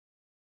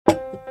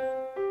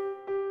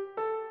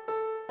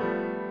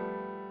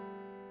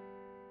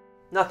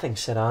Nothing,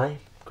 said I,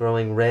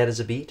 growing red as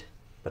a beet,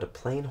 but a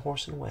plain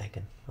horse and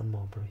wagon on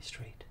Mulberry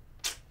Street.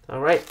 All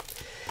right,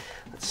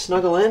 let's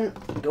snuggle in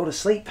and go to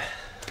sleep.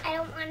 I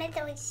don't want to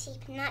go to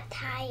sleep. I'm not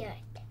tired.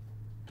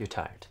 You're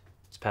tired.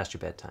 It's past your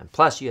bedtime.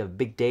 Plus, you have a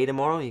big day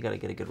tomorrow. You got to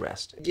get a good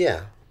rest.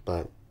 Yeah,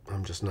 but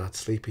I'm just not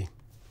sleepy.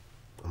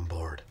 I'm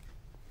bored.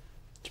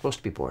 You're supposed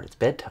to be bored. It's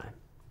bedtime.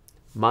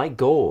 My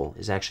goal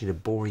is actually to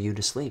bore you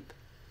to sleep.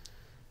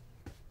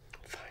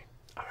 Fine.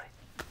 All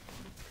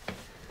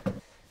right.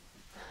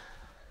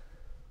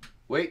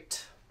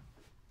 Wait.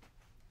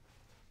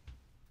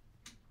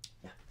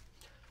 Yeah.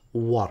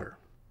 Water.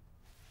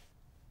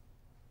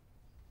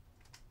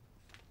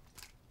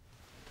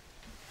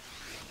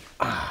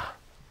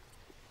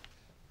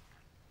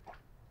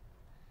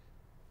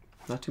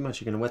 Not too much.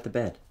 You're going to wet the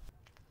bed.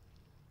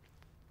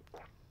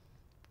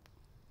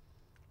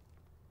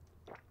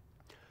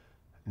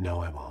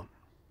 No, I won't.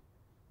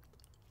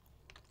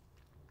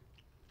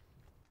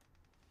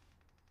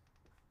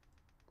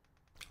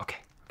 Okay,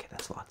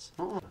 that's lots.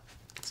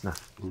 It's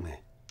enough. Meh.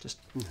 Just,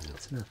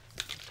 it's enough.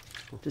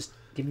 Just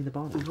give me the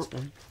bottle. What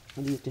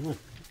are you doing?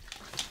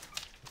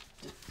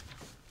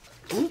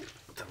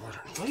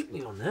 Fight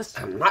me on this.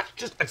 I'm not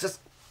just, I just,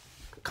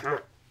 come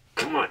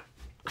on.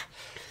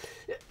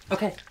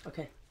 Okay,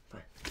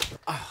 fine.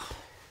 Oh.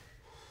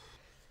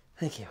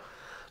 Thank you.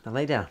 Now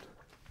lay down.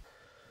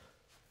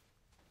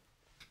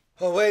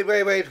 Oh,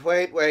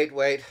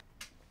 wait.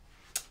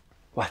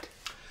 What?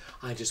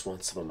 I just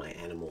want some of my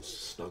animals to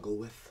snuggle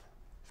with.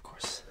 Of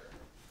course.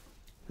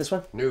 This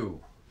one? No.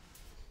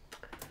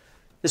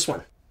 This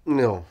one?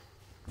 No.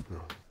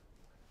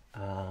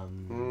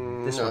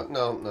 This one?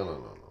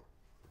 No.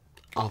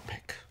 I'll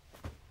pick.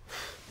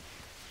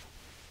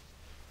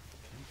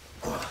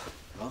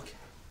 Okay.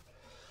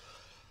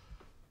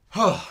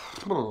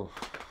 Oh.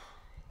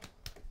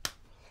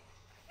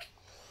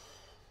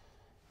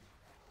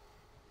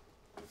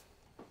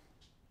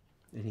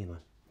 Anyone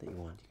that you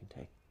want, you can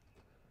take.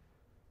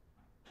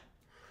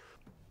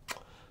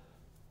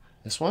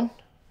 This one?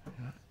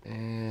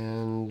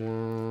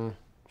 And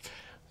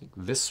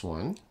this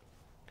one.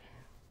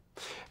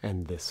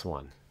 And this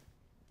one.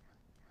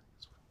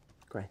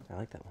 Great, I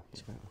like that one.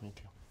 Me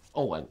too.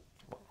 Oh, and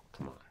well,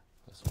 come on,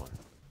 this one,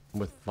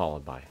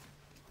 followed by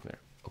there.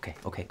 Okay,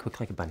 quick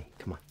like a bunny.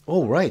 Come on.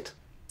 Oh, right,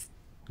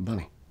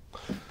 bunny.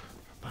 Yeah.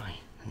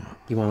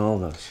 You want all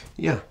of those?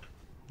 Yeah,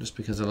 just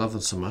because I love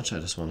them so much, I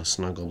just want to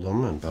snuggle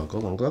them and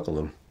buggle and gluggle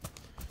them.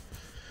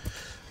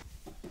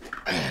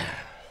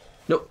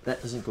 Nope,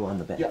 that doesn't go on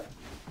the bed. Yeah.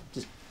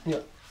 Just yeah.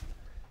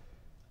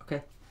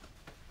 Okay.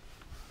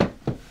 All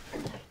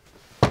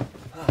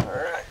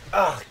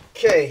right.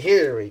 Okay,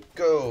 here we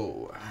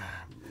go.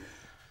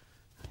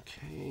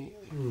 Okay.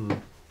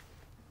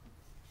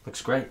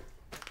 Looks great.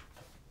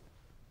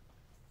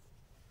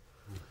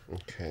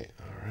 Okay,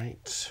 all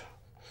right.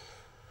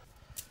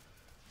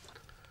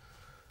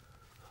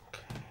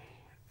 Okay,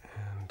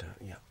 and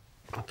yeah,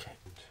 okay.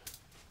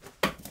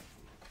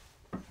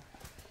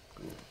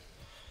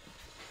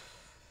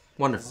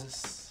 Wonderful.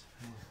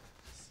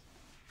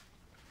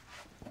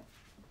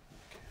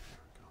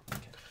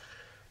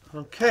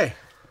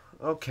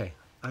 Okay.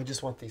 I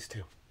just want these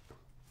two.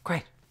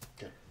 Great.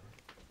 Good.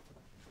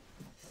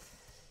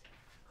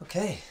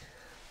 Okay.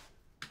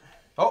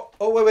 Oh,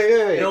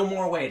 wait. No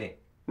more waiting.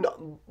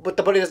 No, but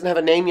the bunny doesn't have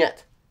a name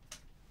yet.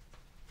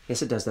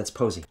 Yes, it does. That's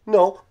Posy.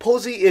 No,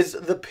 Posy is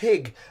the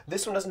pig.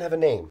 This one doesn't have a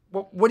name.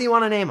 Well, what do you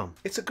want to name him?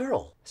 It's a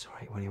girl.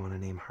 Sorry, what do you want to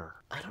name her?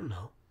 I don't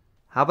know.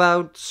 How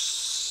about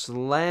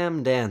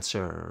Slam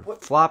Dancer?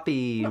 What?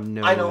 Floppy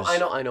Nose? I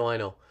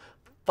know.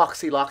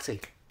 Foxy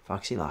Loxy.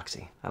 Foxy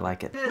Loxy. I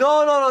like it.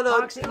 No.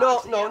 Foxy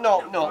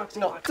Loxy.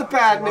 No. It's a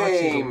bad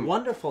Foxy's name. a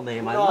wonderful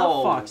name. I No,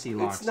 love Foxy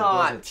Loxy. it's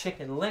not. There's a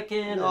chicken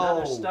licking and No.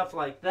 other stuff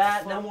like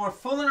that. No more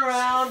fooling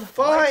around.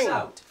 Fine. Lights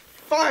out.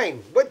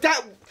 Fine.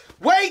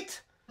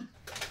 Wait!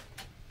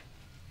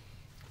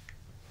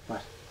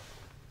 What?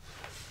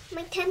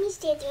 My tummy's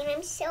dirty and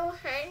I'm so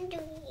hungry.